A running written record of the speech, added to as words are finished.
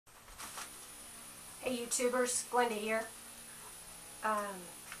Hey YouTubers, Glenda here.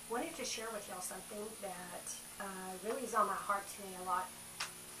 Wanted to share with y'all something that really is on my heart today a lot.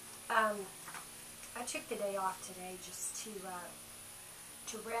 I took the day off today just to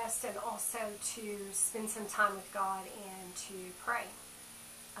rest and also to spend some time with God and to pray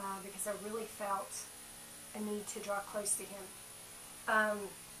because I really felt a need to draw close to Him.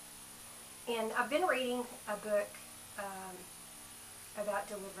 And I've been reading a book about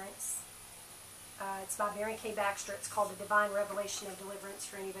deliverance. It's by Mary K. Baxter. It's called The Divine Revelation of Deliverance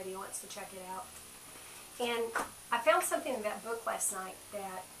for anybody who wants to check it out. And I found something in that book last night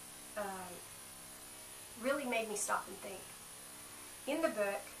that really made me stop and think. In the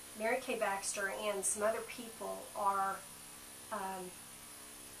book, Mary K. Baxter and some other people are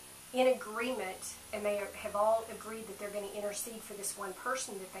in agreement, and they have all agreed that they're going to intercede for this one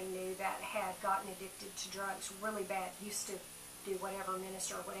person that they knew that had gotten addicted to drugs really bad, used to do whatever,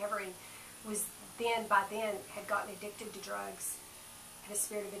 minister or whatever, and was by then had gotten addicted to drugs, had a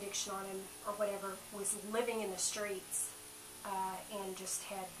spirit of addiction on him or whatever, was living in the streets and just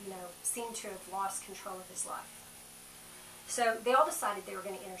had, seemed to have lost control of his life. So they all decided they were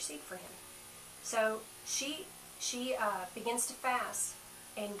going to intercede for him. So she begins to fast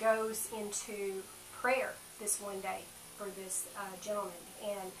and goes into prayer this one day for this gentleman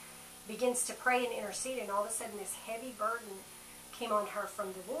and begins to pray and intercede, and all of a sudden this heavy burden came on her from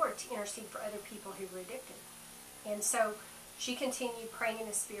the Lord to intercede for other people who were addicted. And so she continued praying in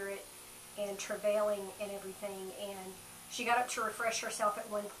the Spirit and travailing and everything, and she got up to refresh herself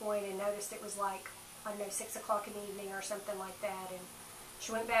at one point and noticed it was like, 6 o'clock in the evening or something like that, and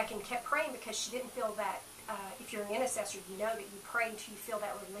she went back and kept praying because she didn't feel that, if you're an intercessor, you know that you pray until you feel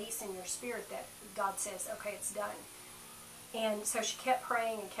that release in your spirit that God says, okay, it's done. And so she kept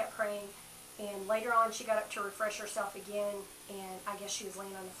praying, and later on she got up to refresh herself again, and I guess she was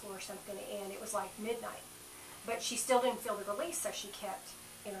laying on the floor or something, and it was like midnight. But she still didn't feel the release, so she kept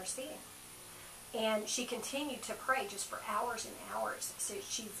interceding. And she continued to pray just for hours and hours. So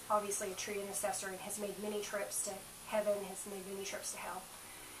she's obviously a true intercessor and has made many trips to heaven, has made many trips to hell.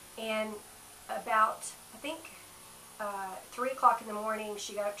 And about, I think, 3 o'clock in the morning,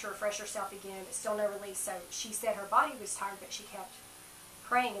 she got up to refresh herself again, but still no release. So she said her body was tired, but she kept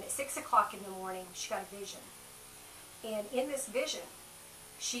praying. And at 6 o'clock in the morning, she got a vision. And in this vision,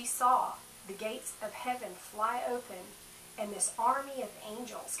 she saw the gates of heaven fly open and this army of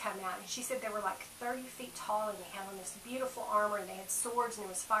angels come out. And she said they were like 30 feet tall, and they had on this beautiful armor, and they had swords, and there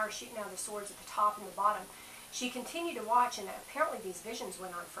was fire shooting out of the swords at the top and the bottom. She continued to watch, and apparently these visions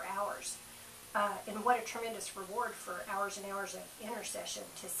went on for hours. And what a tremendous reward for hours and hours of intercession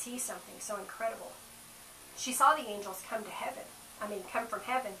to see something so incredible. She saw the angels come from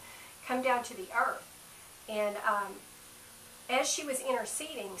heaven, come down to the earth. And as she was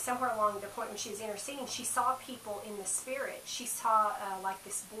interceding, somewhere along the point when she was interceding, she saw people in the spirit. She saw like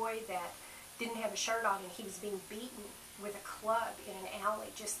this boy that didn't have a shirt on, and he was being beaten with a club in an alley.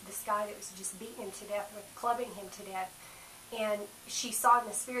 Just this guy that was just beating him to death, clubbing him to death. And she saw in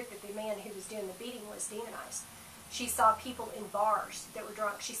the spirit that the man who was doing the beating was demonized. She saw people in bars that were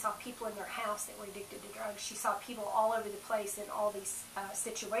drunk. She saw people in their house that were addicted to drugs. She saw people all over the place in all these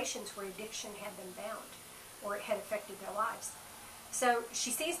situations where addiction had them bound or it had affected their lives. So she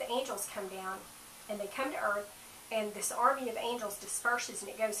sees the angels come down, and they come to earth, and this army of angels disperses,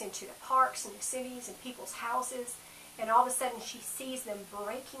 and it goes into the parks and the cities and people's houses, and all of a sudden she sees them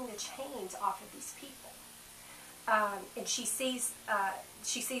breaking the chains off of these people. And she sees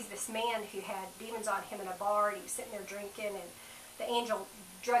this man who had demons on him in a bar, and he was sitting there drinking, and the angel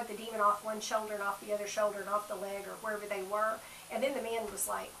dragged the demon off one shoulder and off the other shoulder and off the leg or wherever they were. And then the man was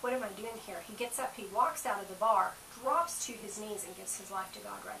like, what am I doing here? He gets up, he walks out of the bar, drops to his knees, and gives his life to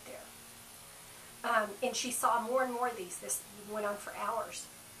God right there. And she saw more and more of these. This went on for hours.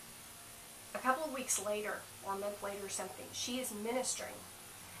 A couple of weeks later, or a month later or something, she is ministering.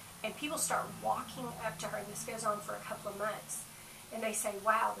 And people start walking up to her, and this goes on for a couple of months. And they say,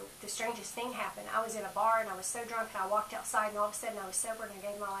 wow, the strangest thing happened. I was in a bar, and I was so drunk, and I walked outside, and all of a sudden I was sober, and I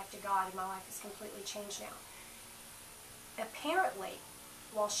gave my life to God, and my life is completely changed now. Apparently,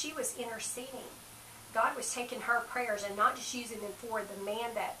 while she was interceding, God was taking her prayers and not just using them for the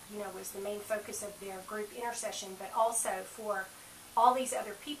man that, was the main focus of their group intercession, but also for all these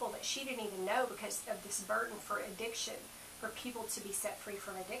other people that she didn't even know because of this burden for addiction, for people to be set free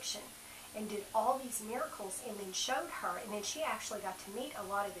from addiction, and did all these miracles, and then showed her, and then she actually got to meet a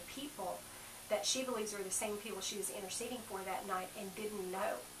lot of the people that she believes were the same people she was interceding for that night and didn't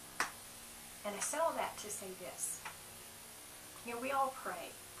know. And I said all that to say this. We all pray.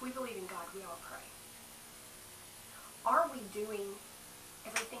 If we believe in God, we all pray. Are we doing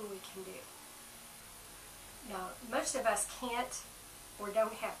everything we can do? Now, most of us can't or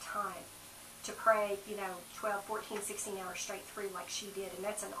don't have time to pray, 12, 14, 16 hours straight through like she did, and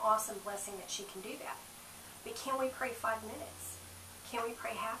that's an awesome blessing that she can do that. But can we pray 5 minutes? Can we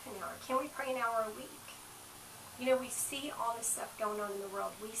pray half an hour? Can we pray an hour a week? We see all this stuff going on in the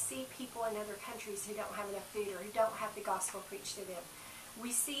world. We see people in other countries who don't have enough food or who don't have the gospel preached to them.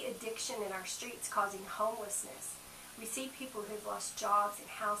 We see addiction in our streets causing homelessness. We see people who've lost jobs and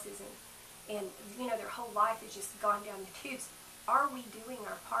houses and their whole life has just gone down the tubes. Are we doing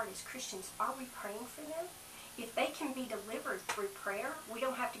our part as Christians? Are we praying for them? If they can be delivered through prayer, we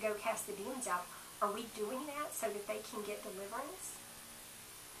don't have to go cast the demons out. Are we doing that so that they can get deliverance?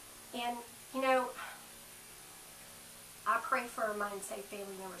 And, I pray for my unsaved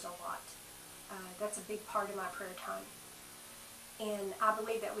family members a lot. That's a big part of my prayer time. And I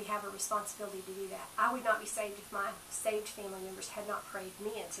believe that we have a responsibility to do that. I would not be saved if my saved family members had not prayed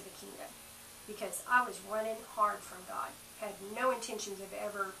me into the kingdom, because I was running hard from God. Had no intentions of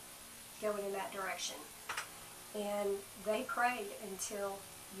ever going in that direction. And they prayed until,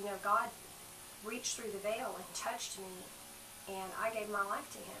 God reached through the veil and touched me, and I gave my life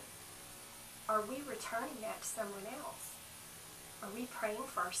to Him. Are we returning that to someone else? Are we praying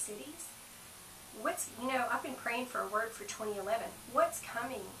for our cities? I've been praying for a word for 2011. What's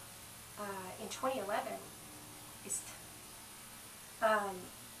coming in 2011 is,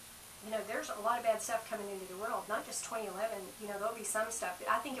 there's a lot of bad stuff coming into the world. Not just 2011, there'll be some stuff. But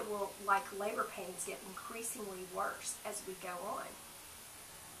I think it will, like labor pains, get increasingly worse as we go on.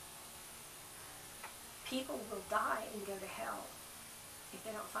 People will die and go to hell if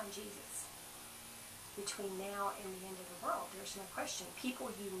they don't find Jesus. Between now and the end of the world, there's no question. People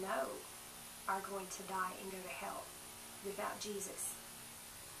are going to die and go to hell without Jesus.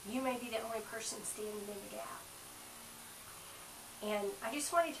 You may be the only person standing in the gap. And I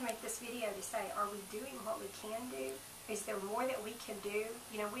just wanted to make this video to say, are we doing what we can do? Is there more that we can do?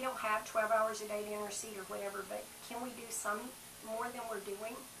 We don't have 12 hours a day to intercede or whatever, but can we do some more than we're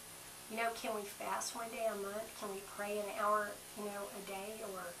doing? Can we fast one day a month? Can we pray an hour, a day,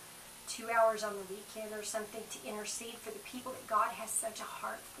 or 2 hours on the weekend or something to intercede for the people that God has such a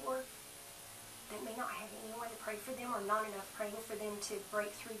heart for, that may not have anyone to pray for them or not enough praying for them to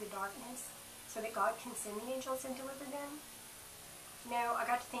break through the darkness so that God can send the angels and deliver them? I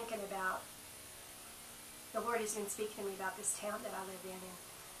got to thinking about, the Lord has been speaking to me about this town that I live in, and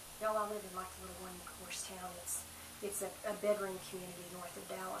I live in like a little one-horse town. It's a bedroom community north of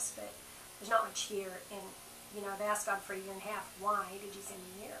Dallas, but there's not much here, and I've asked God for a year and a half, why did you send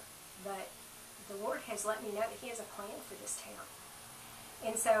me here? But the Lord has let me know that He has a plan for this town.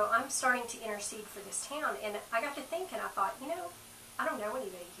 And so I'm starting to intercede for this town. And I got to thinking, I thought, I don't know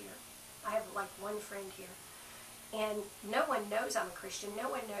anybody here. I have like one friend here. And no one knows I'm a Christian. No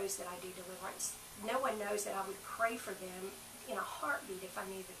one knows that I do deliverance. No one knows that I would pray for them in a heartbeat if I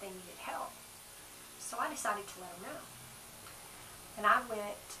knew that they needed help. So I decided to let them know. And I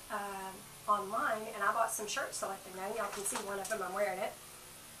went online and I bought some shirts to let them know. Y'all can see one of them. I'm wearing it.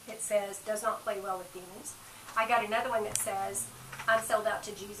 It says, does not play well with demons. I got another one that says, I'm sold out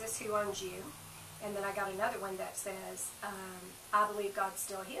to Jesus who owns you. And then I got another one that says, I believe God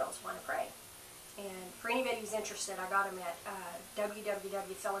still heals. Want to pray? And for anybody who's interested, I got them at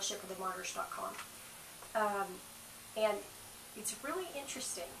www.fellowshipofthemartyrs.com. And it's really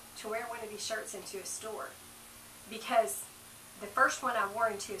interesting to wear one of these shirts into a store, because the first one I wore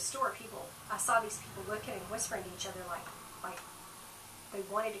into a store, I saw these people looking and whispering to each other like they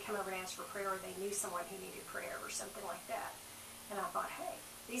wanted to come over and ask for prayer, or they knew someone who needed prayer or something like that. And I thought, hey,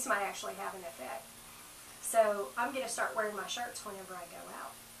 these might actually have an effect. So I'm going to start wearing my shirts whenever I go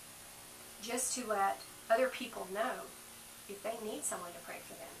out, just to let other people know if they need someone to pray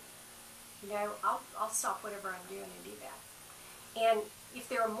for them. I'll stop whatever I'm doing and do that. And if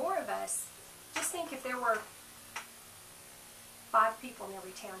there are more of us, just think if there were 5 people in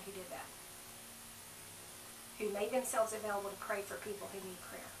every town who did that, who made themselves available to pray for people who need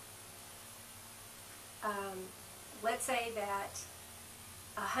prayer. Let's say that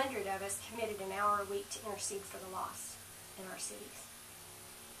 100 of us committed an hour a week to intercede for the lost in our cities.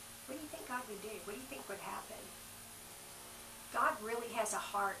 What do you think God would do? What do you think would happen? God really has a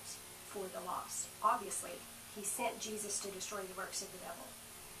heart for the lost. Obviously, He sent Jesus to destroy the works of the devil.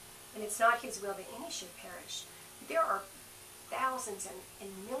 And it's not His will that any should perish. There are thousands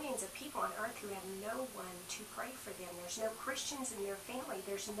and millions of people on earth who have no one to pray for them. There's no Christians in their family.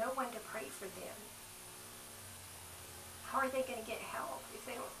 There's no one to pray for them. How are they going to get help if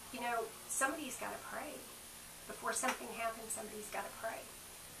they don't? Somebody's got to pray. Before something happens, somebody's got to pray.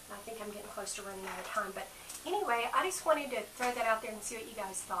 And I think I'm getting close to running out of time, but anyway, I just wanted to throw that out there and see what you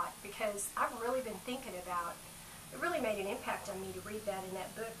guys thought, because I've really been thinking about, it really made an impact on me to read that in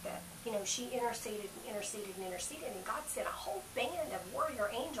that book, that, you know, she interceded and interceded and interceded, and God sent a whole band of warrior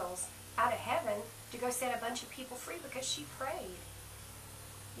angels out of heaven to go set a bunch of people free because she prayed,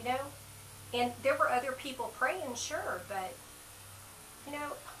 you know. And there were other people praying, sure, but, you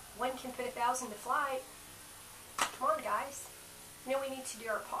know, one can put 1,000 to flight. Come on, guys. You know, we need to do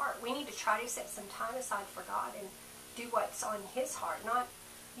our part. We need to try to set some time aside for God and do what's on His heart. Not,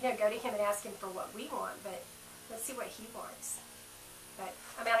 you know, go to Him and ask Him for what we want, but let's see what He wants. But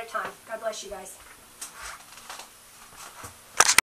I'm out of time. God bless you guys.